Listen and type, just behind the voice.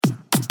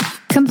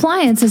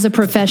Compliance is a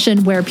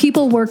profession where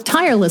people work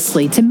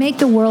tirelessly to make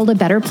the world a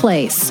better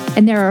place.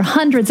 And there are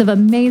hundreds of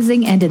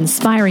amazing and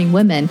inspiring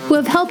women who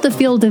have helped the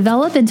field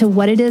develop into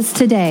what it is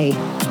today.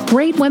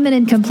 Great Women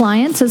in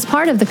Compliance is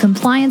part of the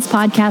Compliance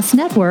Podcast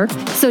Network,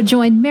 so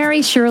join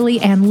Mary Shirley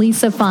and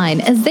Lisa Fine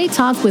as they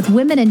talk with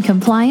women in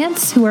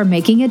compliance who are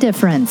making a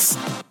difference.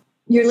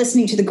 You're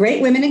listening to the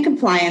Great Women in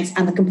Compliance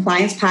on the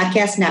Compliance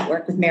Podcast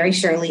Network with Mary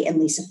Shirley and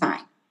Lisa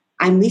Fine.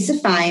 I'm Lisa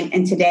Fine,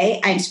 and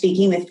today I'm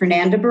speaking with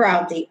Fernanda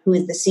Beraldi, who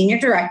is the Senior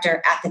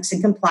Director, Ethics and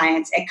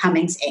Compliance at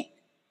Cummins, Inc.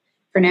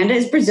 Fernanda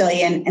is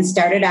Brazilian and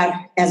started out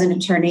as an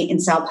attorney in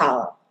Sao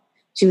Paulo.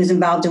 She was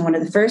involved in one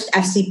of the first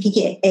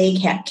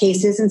FCPA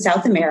cases in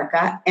South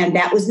America, and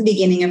that was the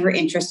beginning of her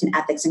interest in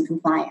ethics and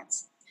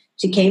compliance.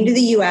 She came to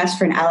the U.S.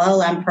 for an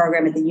LLM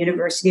program at the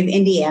University of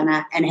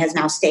Indiana and has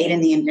now stayed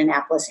in the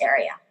Indianapolis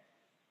area.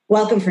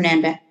 Welcome,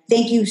 Fernanda.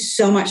 Thank you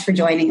so much for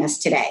joining us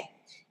today.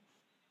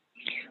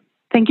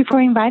 Thank you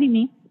for inviting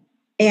me.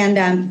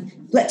 And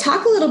let's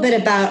talk a little bit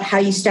about how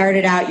you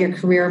started out your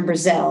career in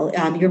Brazil.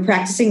 You're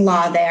practicing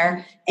law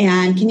there.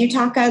 And can you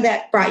talk how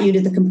that brought you to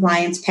the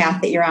compliance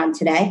path that you're on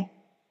today?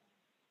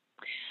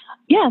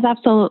 Yes,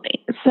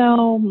 absolutely.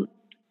 So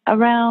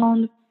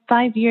around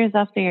 5 years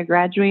after I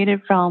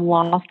graduated from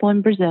law school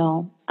in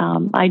Brazil,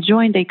 I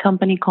joined a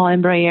company called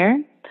Embraer,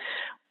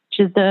 which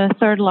is the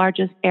third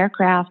largest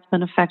aircraft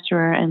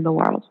manufacturer in the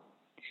world.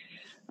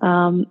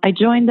 I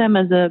joined them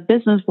as a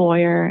business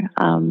lawyer.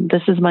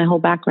 This is my whole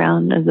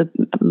background.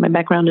 My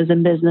background is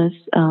in business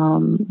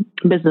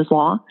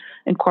law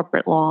and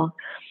corporate law.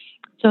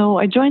 So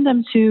I joined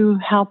them to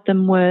help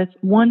them with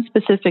one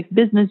specific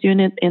business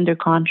unit in their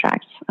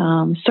contracts,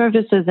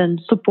 services and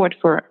support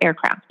for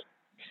aircraft.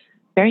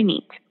 Very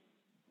neat.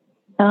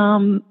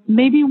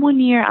 Maybe 1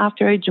 year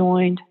after I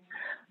joined,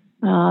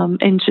 I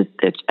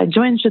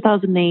joined in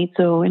 2008.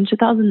 So in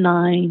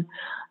 2009,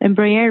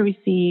 Embraer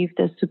received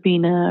a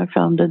subpoena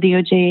from the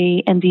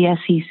DOJ and the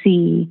SEC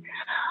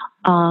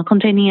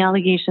containing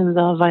allegations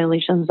of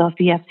violations of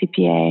the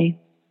FCPA.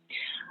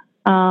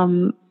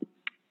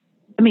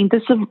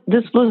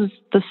 This was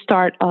the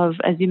start of,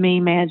 as you may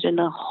imagine,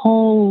 a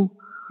whole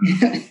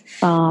mess,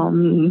 I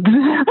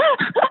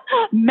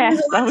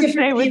would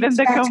say, within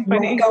the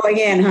company. Going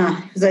in, huh?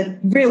 It was a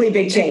really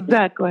big change.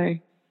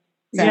 Exactly.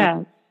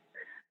 Yeah.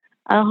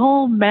 A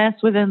whole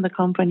mess within the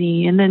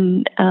company. And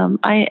then,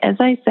 as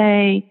I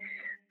say,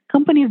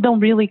 companies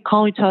don't really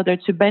call each other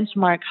to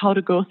benchmark how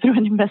to go through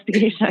an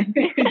investigation.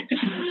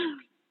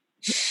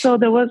 So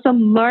there was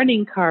some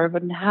learning curve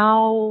on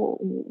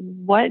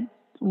what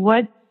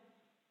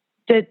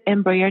did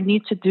Embraer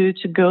need to do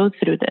to go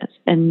through this,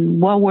 and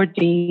what was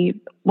the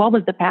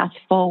path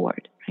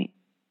forward, right?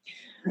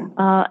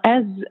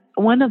 As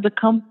one of the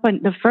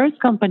first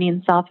company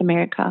in South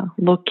America,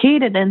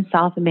 located in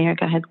South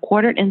America,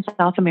 headquartered in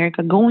South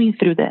America, going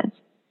through this.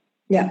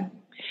 Yeah.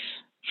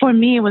 For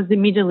me, it was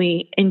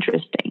immediately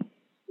interesting,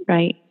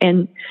 right?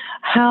 And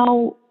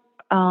how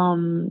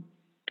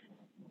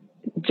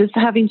just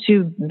having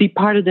to be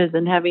part of this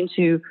and having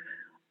to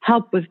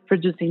help with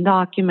producing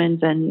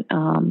documents and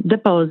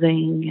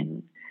deposing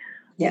and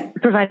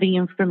providing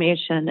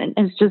information, and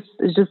it's just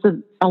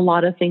a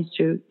lot of things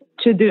to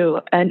do.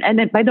 And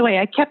then, by the way,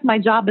 I kept my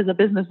job as a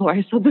business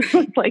lawyer, so this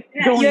was like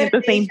going at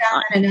the same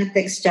time. An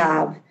ethics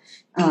job.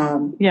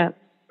 Yeah.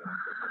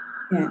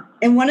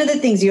 And one of the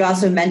things you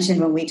also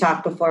mentioned when we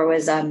talked before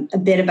was a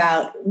bit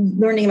about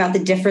learning about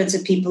the difference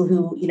of people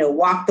who,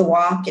 walk the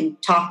walk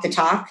and talk the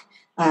talk,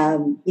 at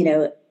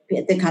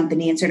the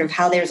company, and sort of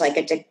how there's like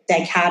a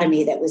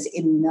dichotomy that was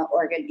in the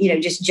organ,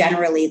 just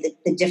generally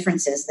the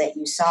differences that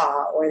you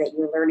saw or that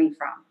you were learning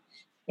from.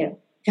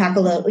 Talk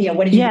a little,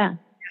 what did you think about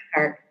that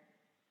part?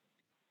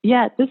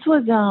 Yeah, this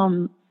was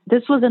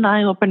an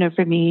eye opener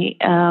for me.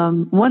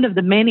 One of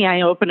the many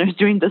eye openers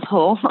during this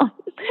whole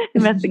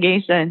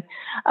investigation.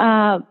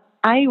 I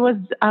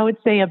would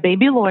say, a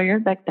baby lawyer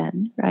back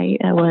then,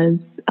 right? I was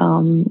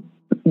not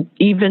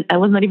even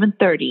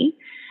 30,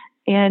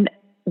 and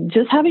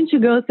just having to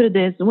go through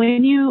this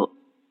 1 year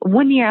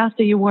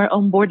after you were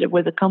onboarded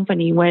with the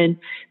company, when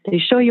they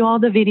show you all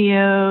the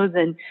videos,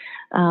 and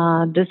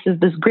this is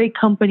this great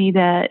company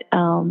that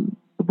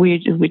we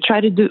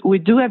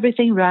do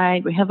everything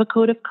right. We have a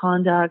code of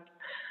conduct.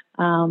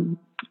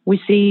 We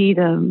see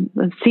the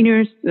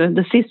seniors,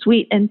 the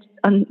C-suite, and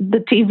on the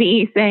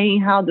TV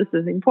saying how this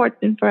is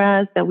important for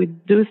us, that we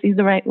do things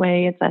the right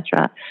way,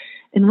 etc.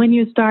 And when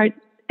you start,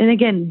 and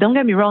again, don't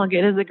get me wrong,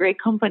 it is a great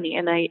company,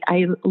 and I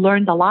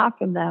learned a lot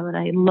from them, and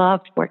I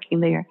loved working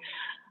there.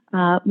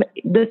 But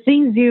the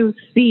things you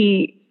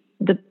see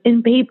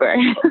in paper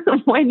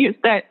when you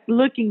start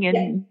looking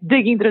and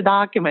digging through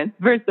documents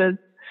versus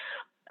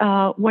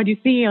what you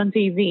see on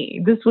TV,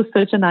 this was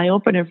such an eye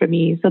opener for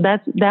me. So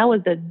that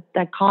was the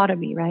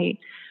dichotomy, right?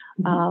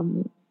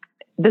 Mm-hmm.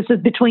 This is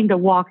between the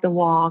walk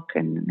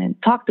and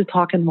talk the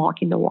talk and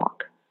walking the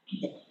walk.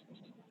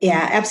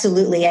 Yeah,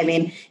 absolutely. I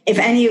mean, if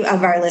any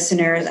of our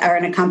listeners are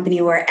in a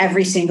company where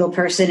every single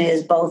person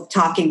is both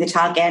talking the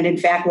talk and in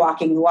fact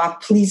walking the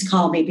walk, please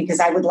call me,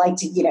 because I would like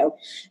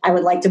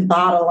to,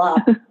 bottle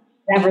up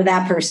whatever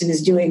that person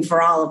is doing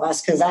for all of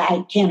us, because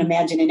I can't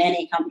imagine in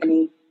any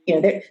company,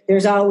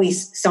 there's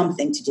always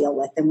something to deal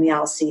with, and we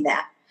all see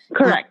that.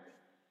 Correct.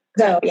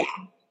 So, yeah.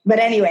 But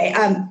anyway,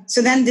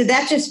 so then did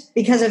that just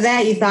because of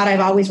that, you thought I've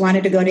always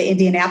wanted to go to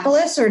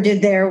Indianapolis, or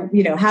did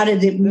how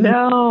did it move?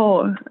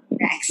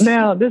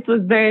 No, this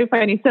was very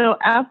funny. So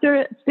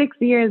after 6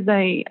 years,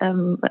 the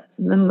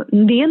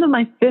end of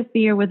my 5th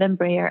year with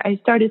Embraer, I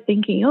started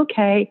thinking,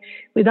 okay,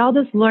 with all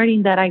this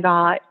learning that I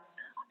got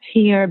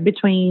here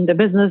between the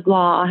business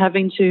law,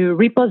 having to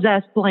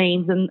repossess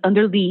planes and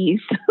under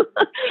lease,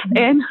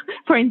 and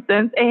for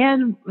instance,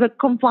 and the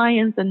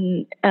compliance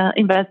and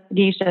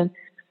investigation,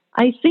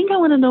 I think I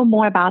want to know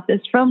more about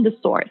this from the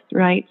source,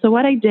 right? So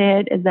what I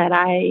did is that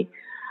I,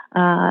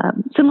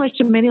 similar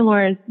to many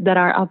lawyers that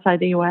are outside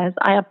the U.S.,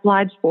 I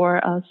applied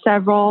for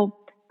several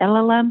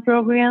LLM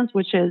programs,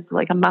 which is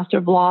like a Master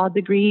of Law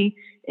degree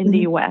in the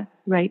U.S.,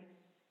 right?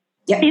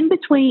 Yeah. In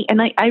between,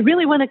 and I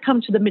really want to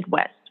come to the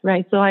Midwest,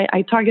 right? So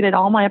I targeted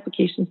all my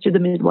applications to the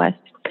Midwest.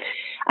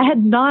 I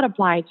had not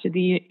applied to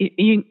the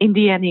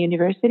Indiana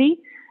University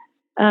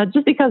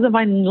just because of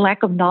my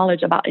lack of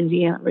knowledge about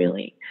Indiana,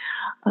 really.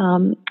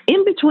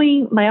 In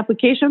between my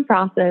application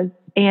process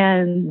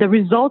and the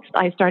results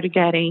I started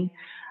getting,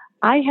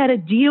 I had a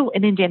deal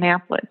in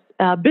Indianapolis,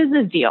 a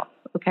business deal,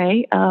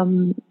 okay,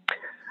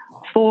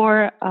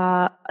 for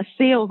a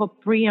sale of a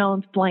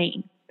pre-owned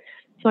plane.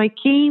 So I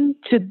came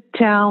to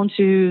town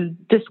to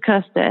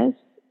discuss this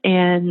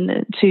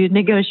and to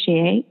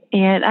negotiate,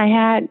 and I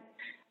had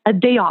a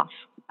day off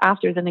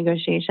after the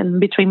negotiation.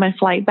 Between my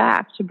flight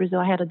back to Brazil,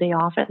 I had a day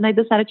off, and I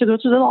decided to go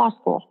to the law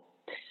school.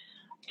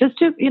 Just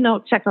to,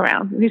 check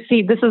around. You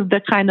see, this is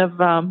the kind of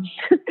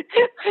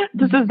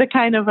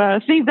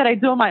things that I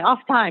do on my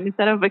off time.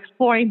 Instead of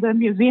exploring the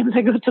museums,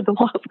 I go to the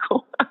law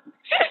school.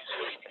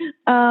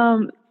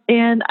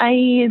 And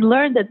I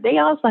learned that they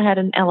also had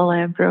an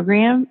LLM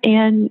program,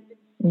 and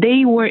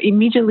they were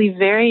immediately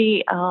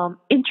very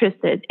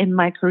interested in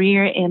my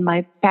career and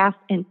my past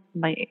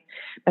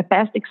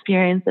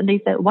experience. And they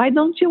said, "Why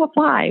don't you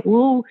apply?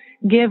 We'll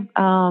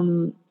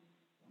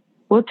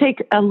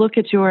take a look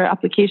at your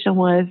application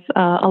with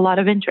a lot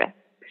of interest."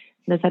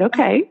 And I said,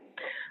 okay.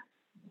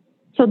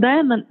 So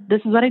then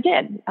this is what I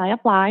did. I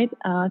applied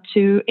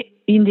to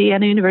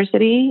Indiana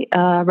University,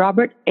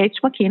 Robert H.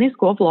 McKinney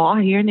School of Law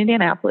here in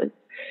Indianapolis.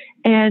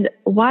 And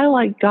while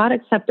I got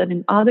accepted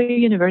in other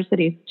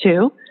universities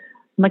too,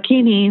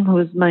 McKinney, who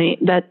is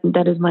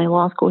that is my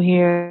law school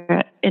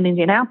here in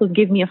Indianapolis,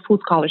 gave me a full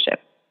scholarship.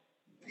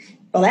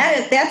 Well,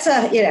 that's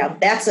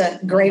a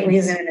great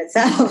reason in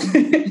itself.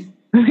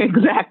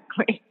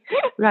 Exactly.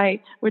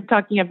 Right. We're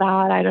talking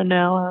about, I don't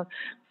know,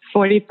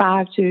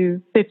 $45,000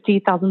 to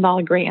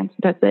 $50,000 grants.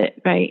 That's it.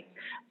 Right.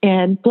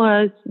 And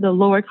plus the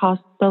lower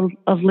cost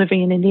of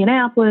living in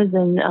Indianapolis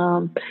and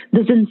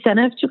this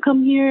incentive to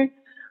come here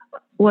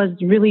was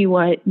really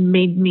what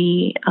made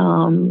me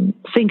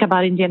think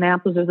about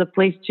Indianapolis as a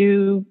place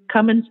to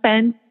come and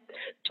spend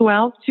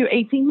 12 to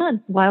 18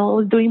 months while I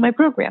was doing my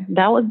program.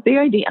 That was the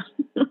idea.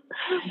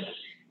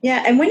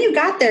 Yeah, and when you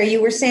got there,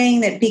 you were saying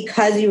that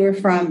because you were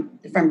from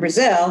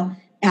Brazil,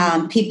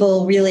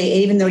 people really,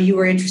 even though you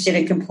were interested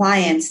in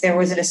compliance, there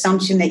was an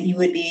assumption that you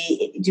would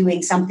be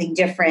doing something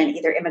different,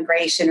 either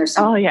immigration or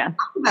something. Oh,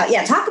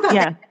 yeah. Talk about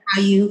that, how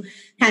you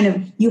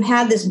you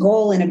had this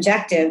goal and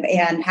objective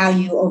and how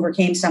you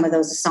overcame some of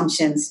those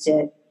assumptions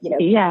to,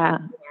 Yeah.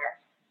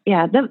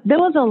 Yeah, there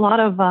was a lot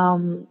of,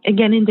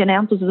 again,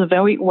 Indianapolis is a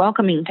very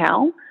welcoming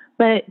town,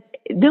 but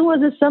there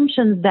was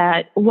assumptions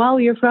that while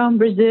you're from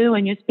Brazil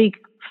and you speak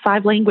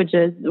 5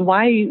 languages,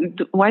 why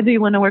do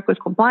you want to work with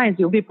compliance?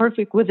 You'll be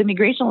perfect with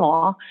immigration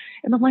law.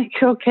 And I'm like,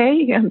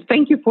 okay, and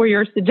thank you for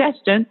your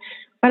suggestion,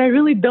 but I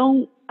really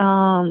don't,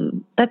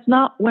 that's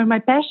not where my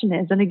passion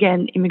is. And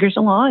again,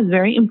 immigration law is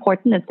very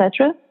important,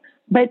 etc.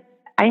 But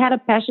I had a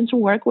passion to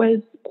work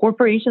with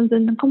corporations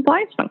in the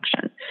compliance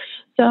function.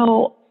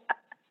 So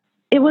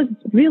it was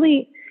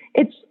really,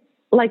 it's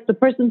like the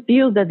person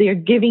feels that they're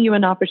giving you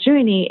an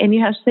opportunity and you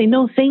have to say,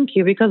 no, thank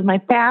you, because my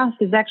path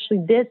is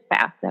actually this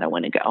path that I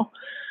want to go.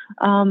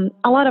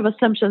 A lot of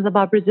assumptions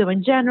about Brazil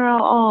in general.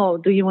 Oh,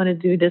 do you want to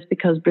do this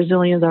because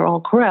Brazilians are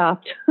all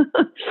corrupt?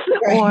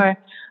 Or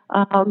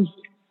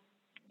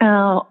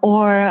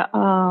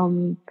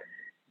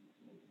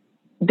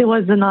there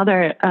was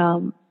another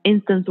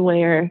instance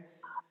where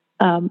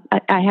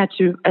I had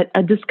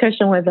a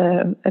discussion with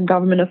a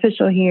government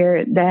official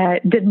here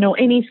that didn't know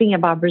anything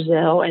about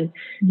Brazil, and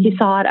he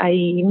thought I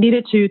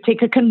needed to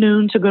take a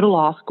canoe to go to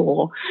law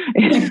school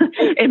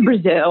in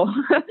Brazil,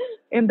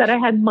 and that I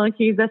had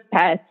monkeys as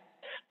pets.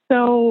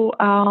 So,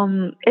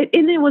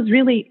 it was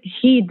really,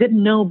 he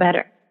didn't know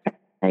better.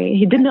 Right?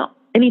 He didn't know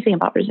anything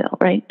about Brazil,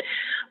 right?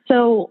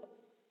 So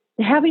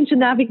having to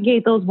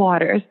navigate those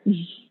waters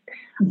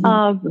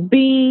of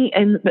being,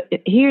 and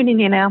here in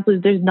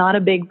Indianapolis, there's not a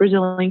big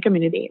Brazilian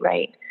community,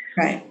 right?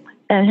 Right.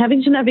 And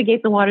having to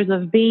navigate the waters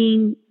of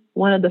being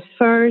one of the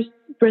first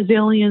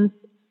Brazilians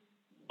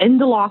in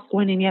the law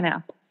school in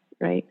Indianapolis,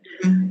 right?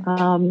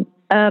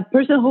 A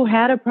person who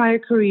had a prior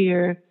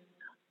career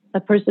a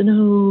person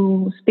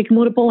who speaks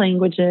multiple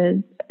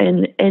languages,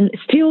 and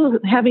still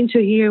having to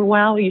hear,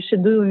 well, you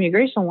should do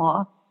immigration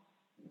law.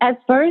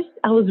 At first,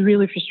 I was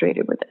really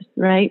frustrated with this,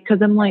 right?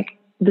 Because I'm like,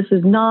 this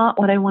is not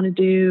what I want to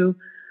do.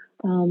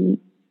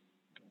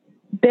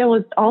 There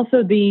was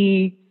also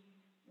the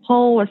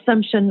whole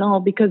assumption,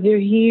 because you're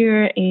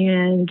here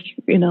and,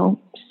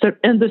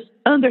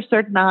 under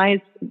certain eyes,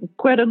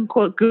 quote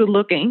unquote, good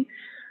looking,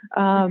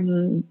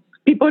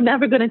 people are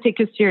never going to take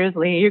you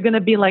seriously. You're going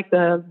to be like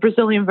the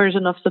Brazilian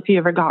version of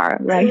Sofia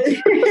Vergara, right? I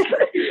was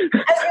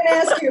going to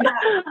ask you about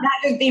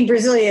not just being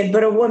Brazilian,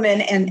 but a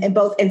woman and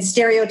both in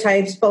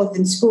stereotypes, both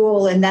in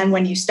school and then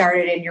when you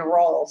started in your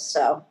roles.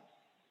 So,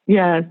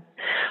 yeah.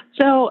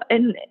 So,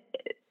 and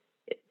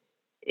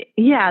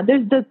yeah,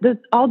 there's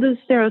all these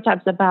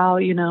stereotypes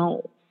about,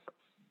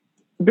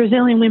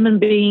 Brazilian women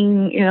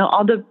being,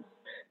 all the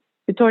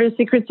Victoria's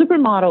Secret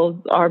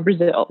supermodels are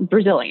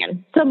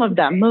Brazilian. Some of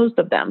them, most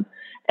of them.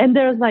 And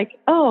there's like,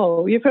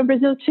 oh, you're from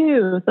Brazil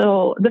too.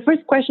 So the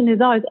first question is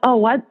always, oh,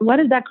 what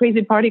is that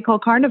crazy party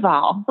called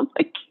Carnival? I'm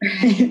like,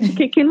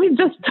 can we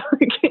just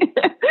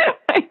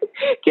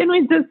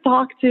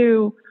talk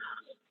to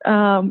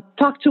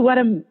what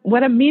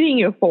I'm meeting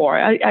you for?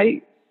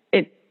 I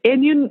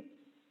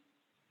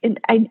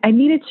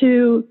needed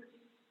to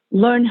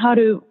learn how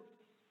to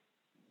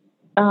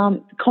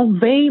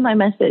convey my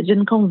message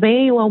and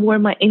convey what were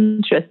my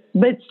interests,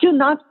 but still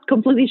not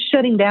completely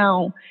shutting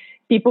down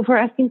people for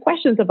asking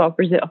questions about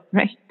Brazil,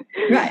 right?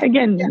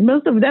 Again,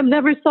 most of them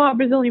never saw a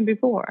Brazilian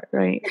before,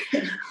 right?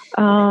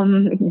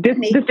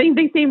 The things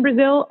they say in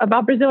Brazil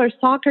about Brazil are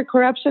soccer,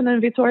 corruption,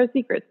 and Victoria's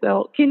Secret.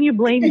 So can you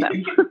blame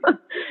them?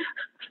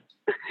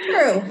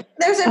 True.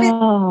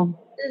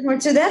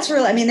 So that's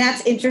really,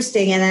 that's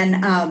interesting.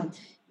 And then,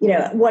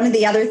 one of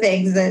the other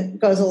things that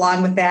goes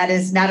along with that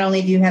is not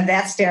only do you have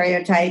that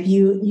stereotype,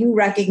 you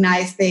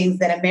recognize things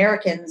that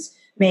Americans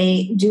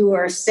may do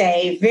or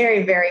say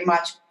very, very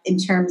much in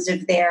terms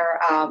of their,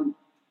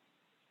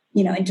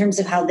 in terms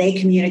of how they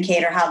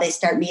communicate or how they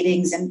start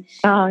meetings. And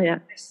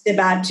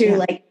about too,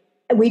 like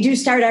we do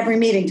start every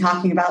meeting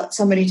talking about,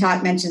 somebody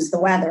mentions the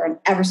weather. And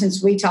ever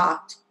since we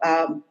talked,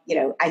 I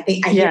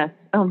think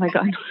oh my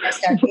God. I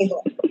start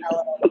giggling a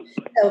little.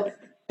 So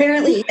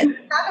apparently,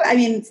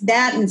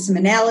 that and some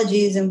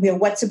analogies and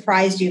what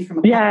surprised you from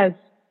a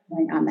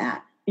point on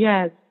that.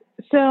 Yes.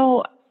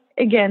 So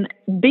again,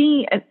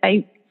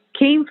 I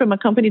came from a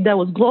company that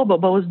was global,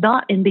 but was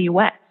not in the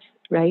U.S.,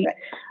 right?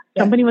 The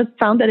company was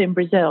founded in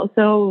Brazil.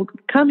 So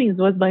Cummins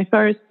was my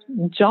first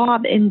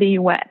job in the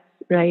U.S.,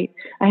 right?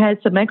 I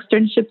had some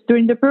externships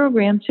during the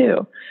program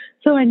too.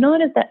 So I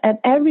noticed that at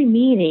every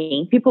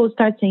meeting, people would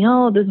start saying,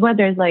 oh, this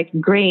weather is like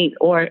great,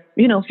 or,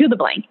 fill the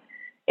blank.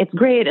 It's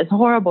great, it's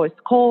horrible, it's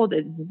cold,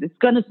 it's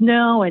going to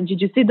snow, and did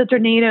you see the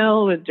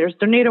tornado? There's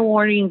tornado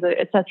warnings,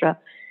 etc.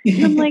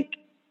 And I'm like,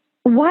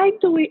 why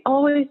do we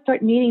always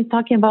start meetings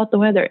talking about the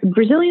weather?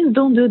 Brazilians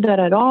don't do that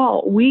at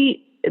all.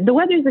 The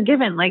weather is a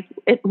given. Like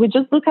we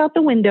just look out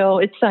the window,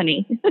 it's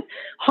sunny,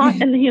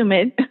 hot and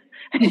humid.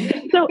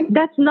 So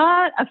that's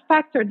not a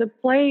factor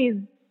that plays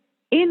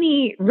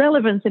any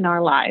relevance in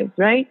our lives,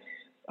 right?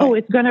 Oh,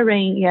 it's going to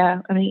rain.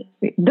 Yeah.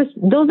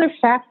 Those are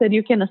facts that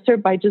you can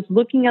assert by just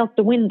looking out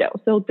the window.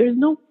 So there's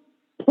no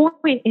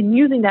point in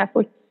using that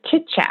for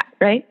chit chat,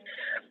 right?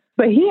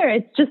 But here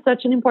it's just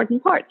such an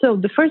important part. So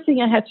the first thing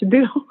I had to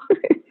do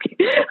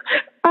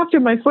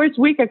after my first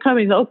week of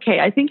coming, okay,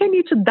 I think I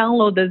need to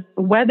download this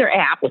weather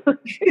app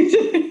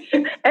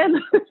and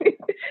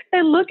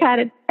look at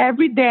it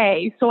every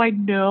day so I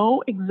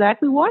know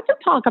exactly what to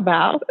talk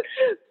about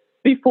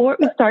before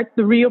we start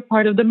the real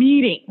part of the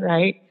meeting,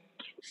 right?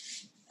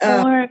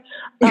 I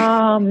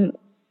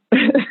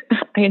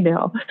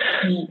know.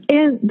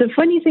 And the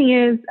funny thing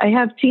is, I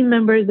have team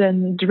members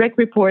and direct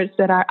reports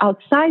that are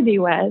outside the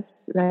U.S.,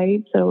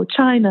 right? So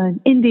China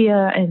and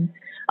India and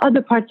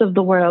other parts of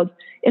the world.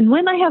 And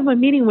when I have a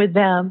meeting with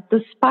them,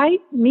 despite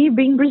me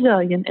being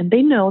Brazilian, and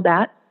they know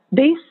that,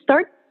 they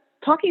start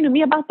talking to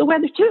me about the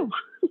weather too.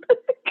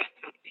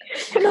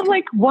 And I'm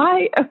like,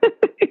 why?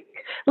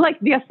 Like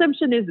the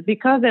assumption is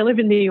because I live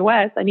in the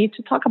U.S., I need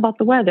to talk about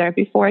the weather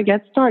before I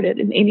get started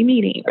in any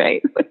meeting,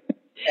 right?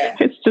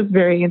 It's just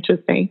very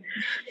interesting.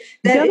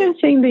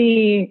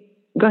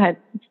 Go ahead.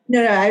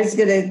 No, I was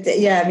going to,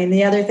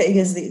 the other thing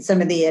is some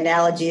of the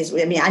analogies.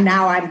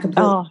 Now I'm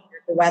completely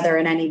the weather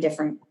in any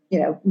different,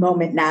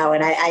 moment now.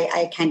 And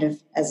I kind of,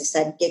 as I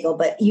said, giggle,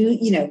 but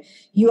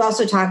you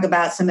also talk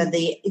about some of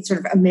the sort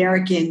of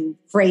American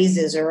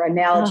phrases or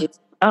analogies.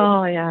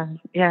 Oh yeah.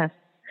 Yes.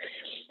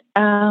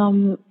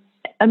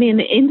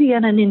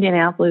 Indiana and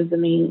Indianapolis,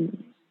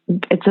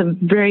 it's a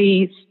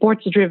very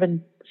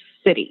sports-driven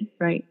city,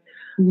 right?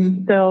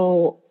 Mm-hmm.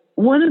 So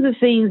one of the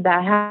things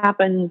that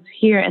happens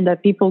here and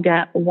that people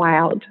get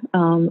wild,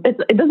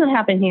 it doesn't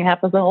happen here, it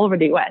happens all over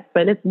the U.S.,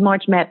 but it's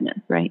March Madness,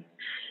 right?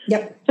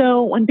 Yep.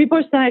 So when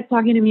people start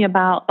talking to me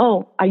about,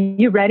 oh, are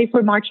you ready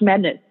for March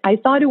Madness? I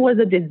thought it was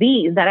a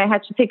disease that I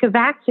had to take a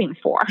vaccine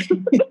for.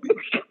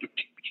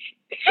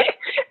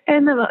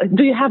 And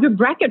do you have your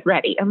bracket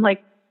ready? I'm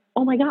like,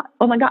 oh my God,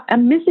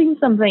 I'm missing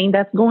something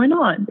that's going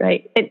on,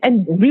 right?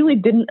 And really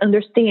didn't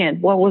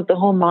understand what was the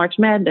whole March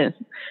Madness.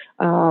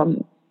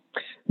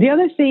 The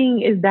other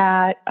thing is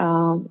that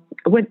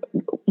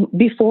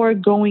before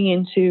going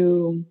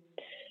into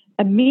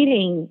a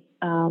meeting,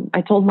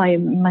 I told my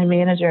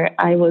manager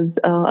I was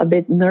a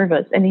bit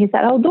nervous, and he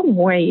said, "Oh, don't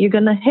worry, you're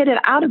gonna hit it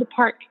out of the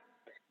park."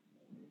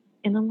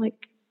 And I'm like,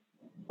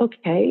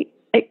 okay.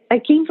 I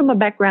came from a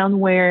background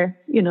where,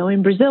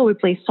 in Brazil we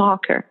play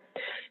soccer.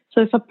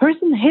 So if a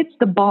person hits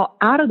the ball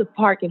out of the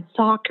park in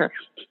soccer,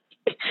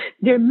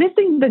 they're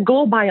missing the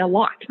goal by a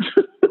lot.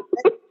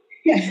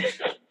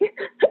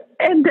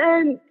 And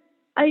then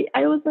I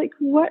was like,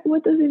 what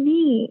does it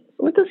mean?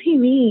 What does he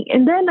mean?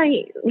 And then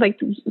I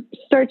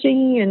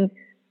searching, and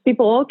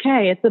people,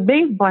 okay, it's a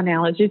baseball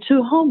analogy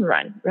to home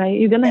run, right?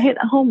 You're going to hit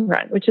a home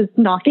run, which is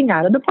knocking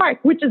out of the park,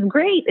 which is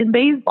great in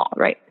baseball,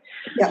 right?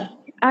 Yeah.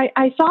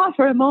 I thought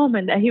for a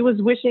moment that he was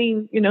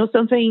wishing,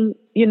 something,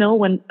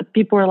 when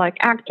people are like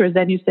actors,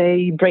 then you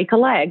say break a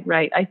leg,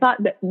 right? I thought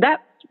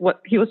that's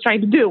what he was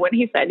trying to do when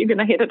he said you're going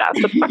to hit it out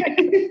of the park.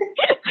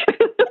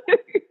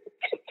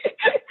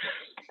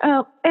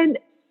 And,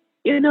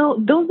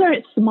 those are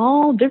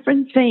small,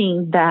 different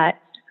things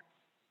that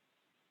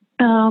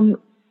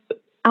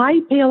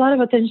I pay a lot of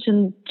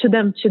attention to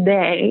them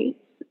today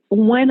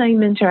when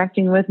I'm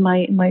interacting with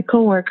my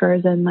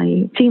coworkers and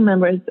my team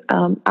members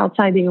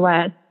outside the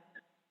U.S.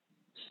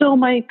 So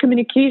my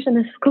communication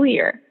is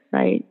clear,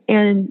 right?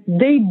 And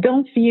they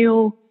don't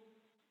feel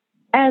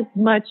as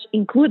much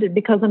included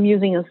because I'm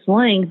using a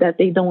slang that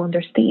they don't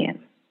understand,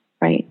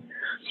 right?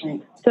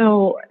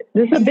 So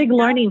this is a big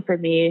learning for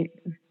me.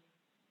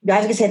 I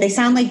was going to say, they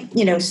sound like,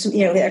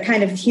 they're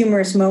kind of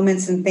humorous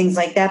moments and things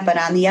like that. But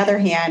on the other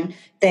hand,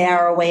 they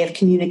are a way of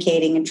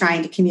communicating and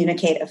trying to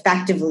communicate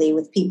effectively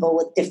with people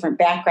with different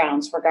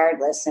backgrounds,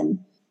 regardless. And,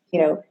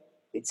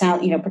 it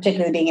sounds,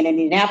 particularly being in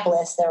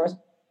Indianapolis, there's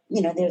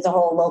a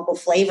whole local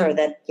flavor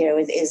that,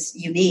 is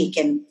unique,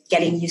 and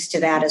getting used to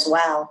that as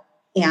well.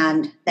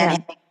 And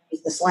then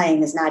the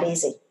slang is not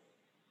easy.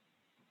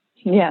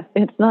 Yes,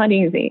 it's not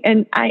easy.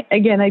 And I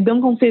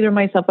don't consider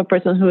myself a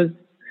person who is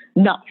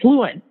not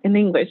fluent in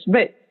English,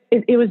 but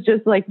it was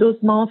just like those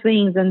small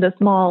things and the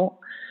small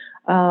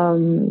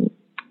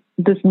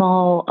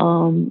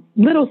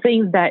little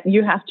things that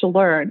you have to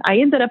learn. I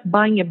ended up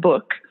buying a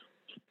book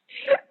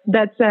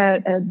that's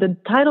the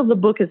title of the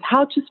book is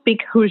How to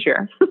Speak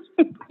Hoosier.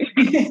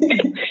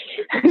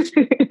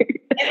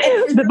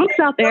 The book's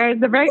out there.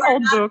 It's a very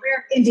old book.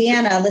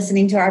 Indiana,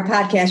 listening to our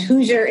podcast,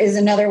 Hoosier is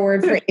another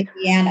word for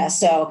Indiana.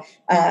 So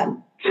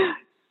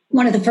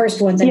one of the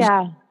first ones.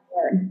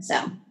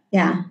 So,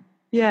 yeah.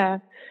 Yeah.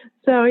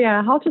 So,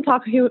 how to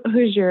talk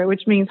Hoosier,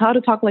 which means how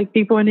to talk like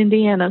people in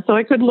Indiana. So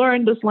I could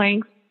learn the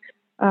slangs.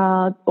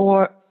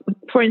 Or,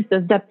 for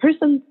instance, that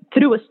person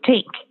threw a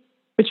stink,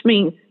 which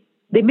means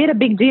they made a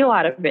big deal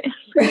out of it.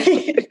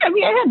 I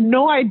mean, I had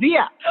no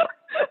idea.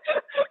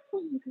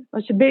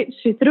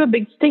 She threw a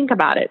big stink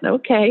about it.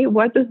 Okay,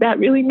 what does that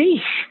really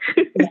mean?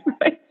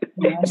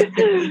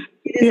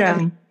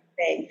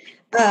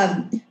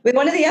 But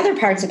one of the other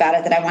parts about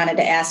it that I wanted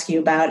to ask you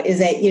about is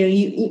that,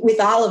 you with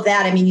all of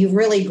that, I mean, you've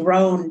really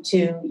grown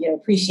to,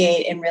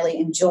 appreciate and really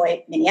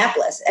enjoy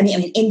Minneapolis. I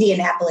mean,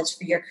 Indianapolis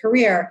for your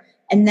career.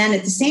 And then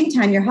at the same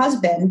time, your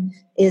husband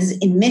is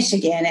in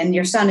Michigan and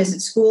your son is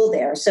at school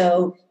there.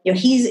 So,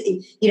 he's,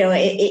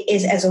 it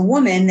is, as a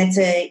woman, that's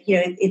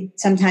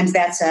sometimes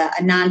that's a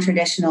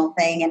non-traditional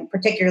thing. And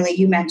particularly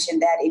you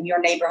mentioned that in your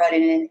neighborhood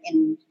and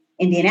in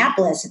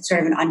Indianapolis, it's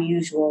sort of an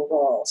unusual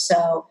role.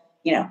 So,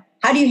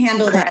 how do you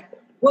handle that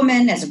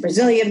woman, as a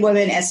Brazilian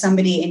woman, as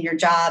somebody in your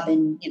job,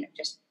 and,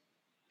 just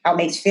how it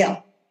makes you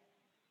feel?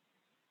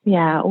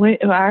 Yeah,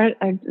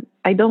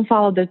 I don't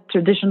follow the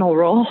traditional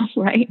role,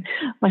 right?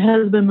 My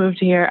husband moved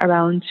here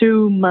around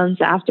 2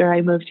 months after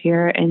I moved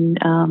here, and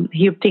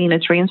he obtained a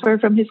transfer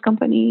from his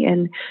company,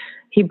 and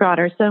he brought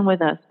our son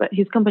with us. But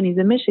his company's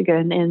in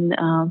Michigan, and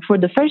for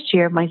the first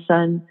year, my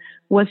son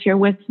was here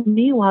with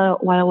me while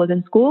I was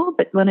in school.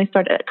 But when I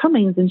started at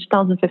Cummings in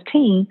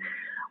 2015,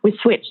 we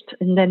switched,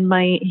 and then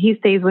he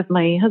stays with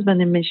my husband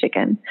in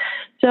Michigan.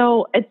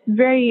 So it's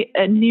very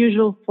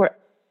unusual for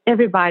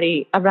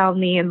everybody around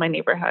me in my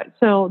neighborhood.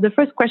 So the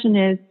first question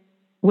is,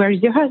 where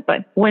is your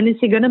husband? When is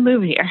he going to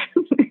move here?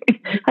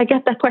 I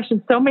get that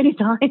question so many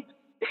times.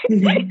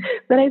 Mm-hmm.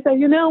 But I said,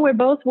 we're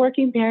both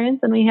working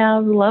parents and we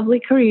have lovely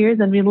careers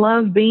and we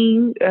love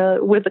being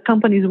with the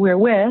companies we're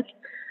with.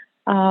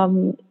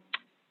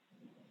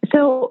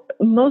 So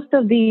most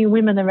of the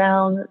women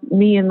around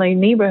me in my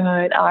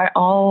neighborhood are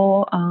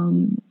all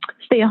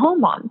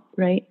stay-at-home moms,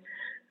 right?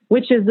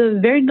 Which is a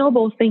very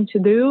noble thing to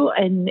do,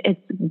 and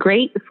it's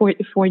great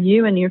for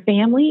you and your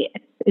family.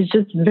 It's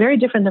just very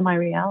different than my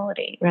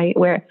reality, right?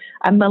 Where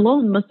I'm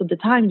alone most of the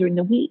time during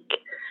the week.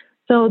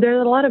 So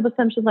there's a lot of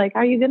assumptions like,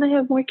 are you going to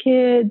have more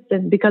kids?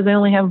 And because I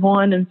only have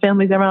one, and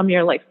families around me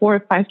are like 4 or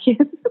 5 kids.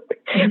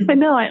 Mm-hmm. But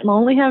no, I'm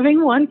only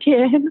having one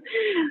kid.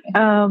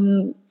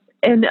 And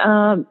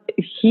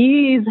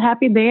he's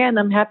happy there and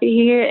I'm happy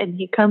here, and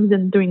he comes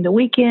in during the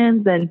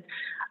weekends, and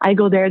I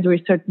go there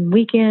during certain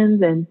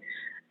weekends, and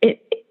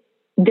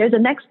there's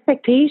an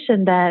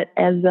expectation that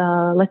as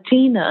a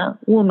Latina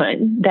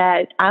woman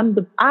that I'm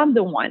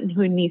the one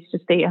who needs to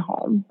stay at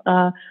home.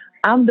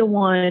 I'm the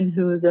one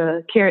who's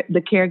the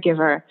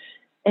caregiver,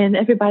 and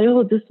everybody,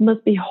 oh, this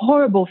must be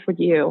horrible for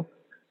you.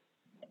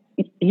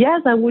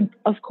 Yes, I would,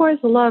 of course,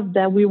 love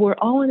that we were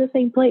all in the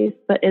same place,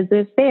 but is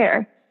it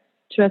fair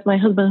to ask my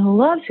husband, who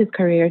loves his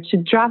career, to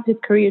drop his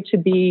career to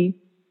be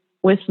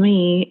with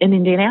me in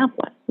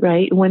Indianapolis,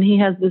 right? When he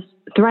has this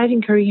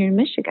thriving career here in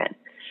Michigan.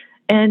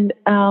 And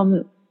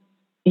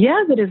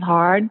yes, it is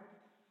hard.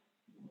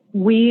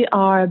 We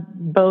are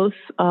both,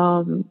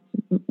 my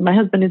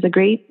husband is a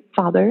great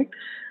father,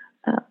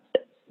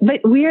 but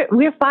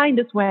we're fine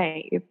this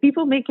way. If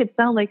people make it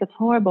sound like it's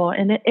horrible,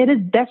 and it is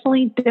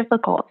definitely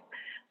difficult.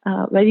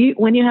 But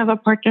when you have a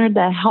partner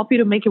that help you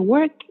to make it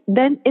work,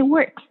 then it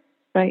works,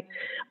 right?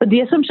 But the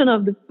assumption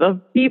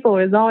of people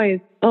is always,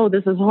 oh,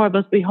 this is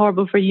horrible, must be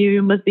horrible for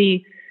you.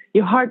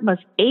 Your heart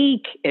must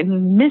ache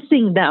in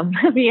missing them.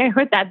 I mean, I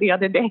heard that the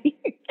other day.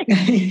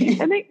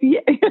 And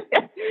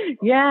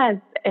yes,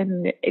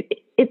 and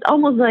it's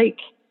almost like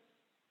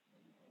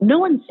no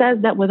one says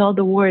that with all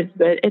the words,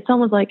 but it's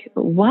almost like,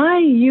 why are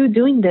you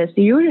doing this?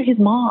 You're his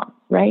mom,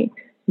 right?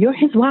 You're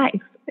his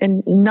wife,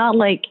 and not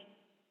like,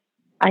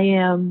 I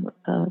am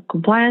a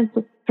compliance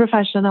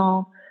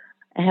professional.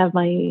 I have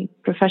my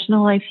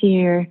professional life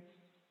here,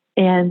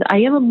 and I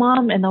am a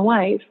mom and a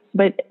wife,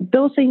 but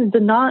those things do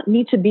not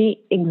need to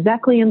be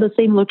exactly in the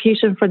same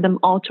location for them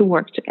all to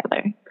work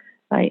together,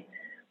 right?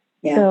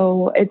 Yeah.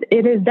 So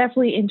it is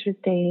definitely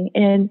interesting,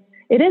 and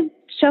it is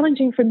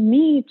challenging for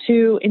me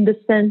too, in the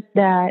sense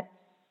that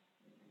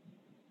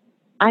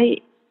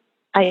I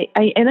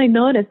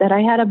noticed that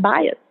I had a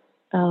bias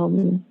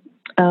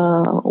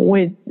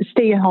with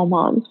stay-at-home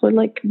moms. But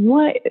like,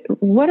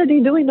 what are they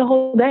doing the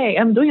whole day?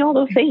 I'm doing all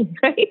those things,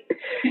 right?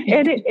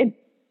 And it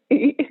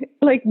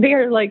like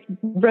they're like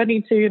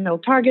running to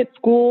Target,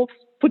 school,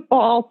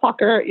 football,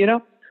 soccer,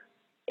 and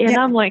yeah.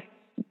 I'm like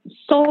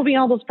solving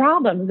all those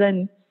problems,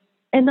 and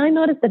I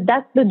noticed that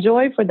that's the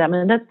joy for them,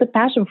 and that's the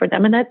passion for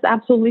them, and that's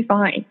absolutely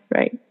fine,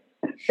 right?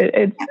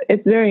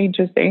 It's very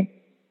interesting.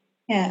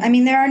 Yeah, I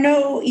mean, there are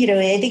no,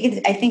 I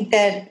think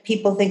that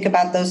people think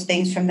about those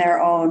things from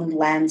their own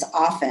lens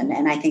often,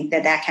 and I think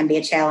that can be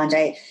a challenge.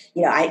 I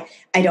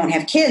don't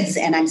have kids,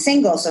 and I'm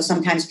single, so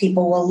sometimes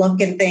people will look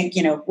and think,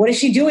 what is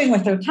she doing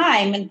with her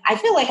time? And I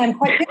feel like I'm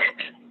quite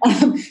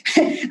busy.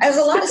 There's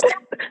a lot of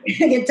stuff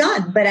to get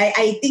done, but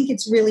I think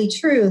it's really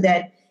true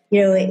that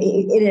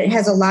it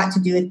has a lot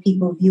to do with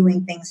people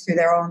viewing things through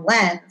their own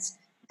lens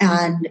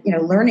and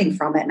learning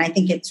from it, and I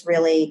think it's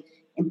really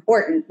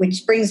important.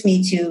 Which brings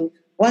me to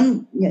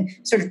one,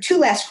 sort of two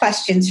last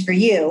questions for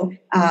you,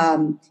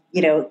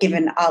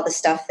 given all the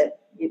stuff that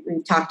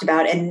we've talked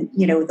about. And,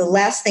 the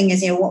last thing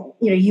is,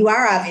 you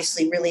are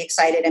obviously really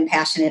excited and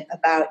passionate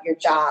about your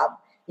job.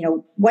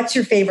 What's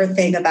your favorite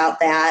thing about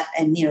that?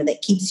 And,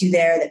 that keeps you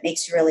there, that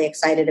makes you really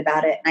excited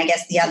about it. And I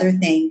guess the other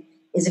thing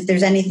is, if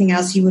there's anything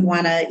else you would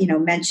want to,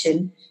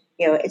 mention,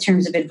 in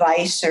terms of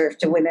advice or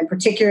to women,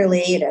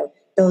 particularly,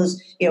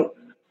 those,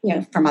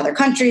 from other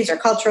countries or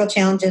cultural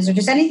challenges, or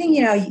just anything,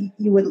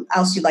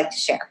 else you'd like to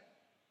share.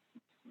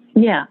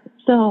 Yeah.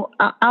 So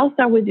I'll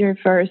start with your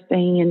first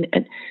thing.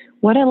 And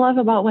what I love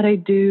about what I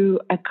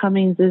do at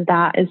Cummins is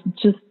that it's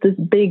just this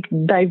big,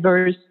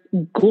 diverse,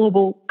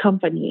 global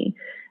company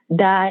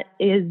that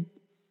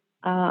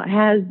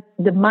has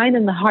the mind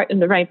and the heart in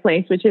the right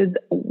place, which is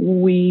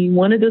we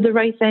want to do the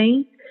right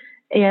thing.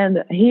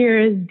 And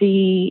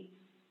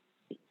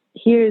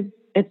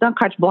it's not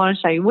carte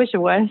blanche. I wish it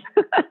was.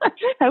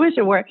 I wish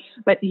it were.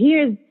 But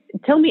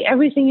tell me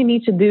everything you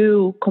need to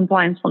do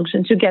compliance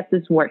function to get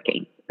this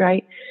working,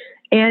 right?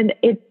 And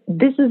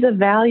this is a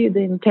value, the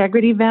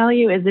integrity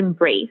value is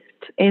embraced.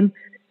 And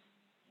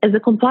as a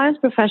compliance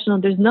professional,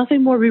 there's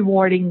nothing more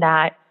rewarding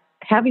than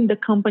having the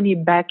company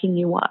backing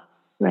you up,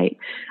 right?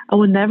 I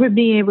will never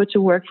be able to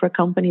work for a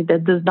company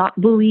that does not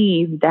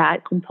believe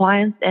that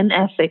compliance and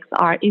ethics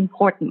are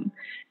important,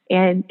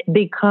 and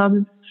they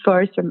come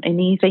first from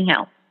anything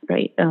else.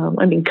 Right.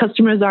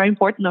 Customers are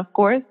important, of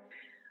course,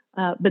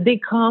 but they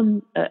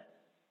come.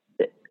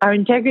 Our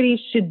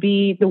integrity should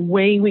be the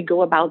way we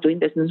go about doing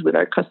business with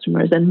our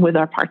customers and with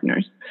our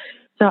partners.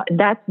 So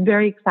that's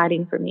very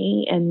exciting for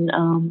me, and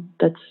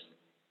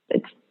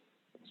it's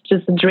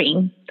just a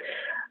dream.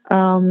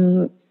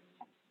 In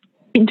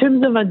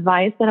terms of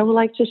advice that I would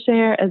like to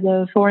share as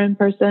a foreign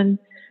person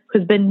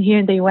who's been here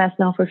in the U.S.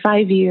 now for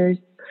 5 years,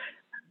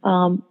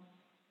 and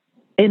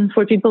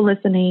for people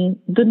listening,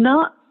 do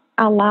not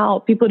allow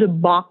people to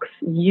box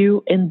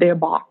you in their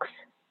box,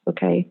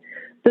 okay?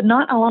 Do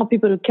not allow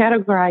people to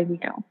categorize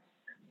you.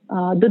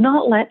 Do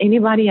not let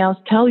anybody else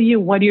tell you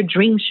what your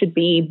dreams should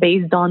be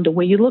based on the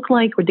way you look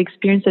like, or the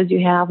experiences you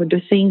have, or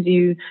the things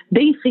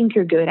they think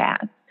you're good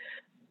at.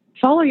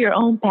 Follow your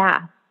own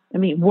path.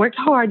 Work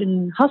hard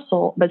and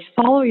hustle, but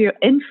follow your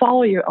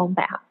own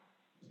path.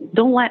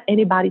 Don't let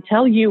anybody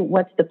tell you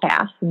what's the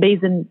path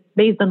based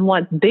on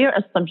what their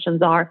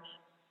assumptions are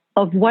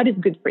of what is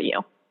good for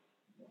you.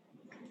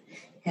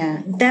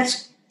 Yeah,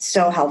 that's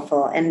so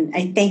helpful. And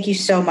I thank you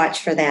so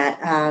much for that.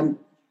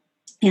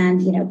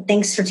 And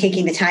thanks for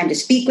taking the time to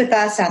speak with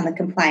us on the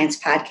Compliance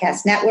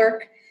Podcast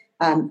Network.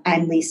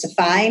 I'm Lisa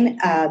Fine.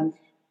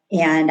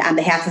 And on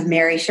behalf of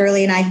Mary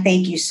Shirley and I,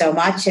 thank you so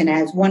much. And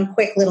as one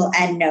quick little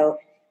end note,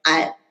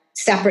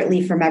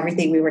 separately from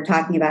everything we were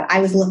talking about, I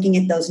was looking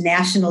at those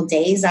national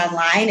days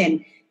online,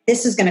 and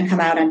this is going to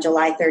come out on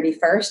July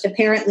 31st.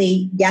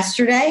 Apparently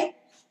yesterday,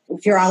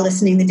 if you're all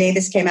listening, the day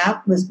this came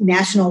out was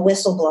National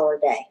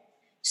Whistleblower Day.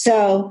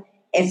 So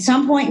at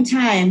some point in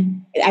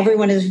time,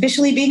 everyone is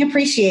officially being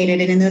appreciated.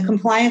 And in the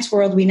compliance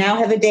world, we now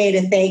have a day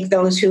to thank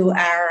those who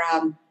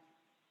are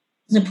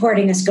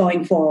supporting us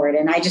going forward.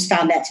 And I just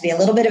found that to be a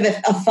little bit of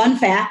a fun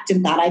fact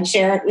and thought I'd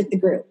share it with the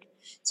group.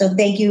 So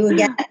thank you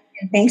again.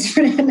 And thanks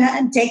for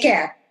that. Take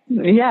care.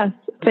 Yes,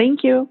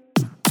 thank you.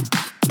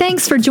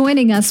 Thanks for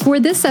joining us for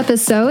this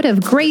episode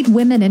of Great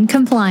Women in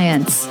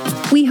Compliance.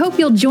 We hope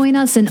you'll join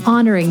us in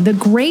honoring the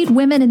great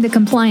women in the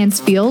compliance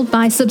field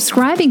by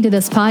subscribing to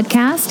this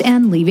podcast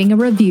and leaving a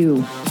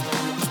review.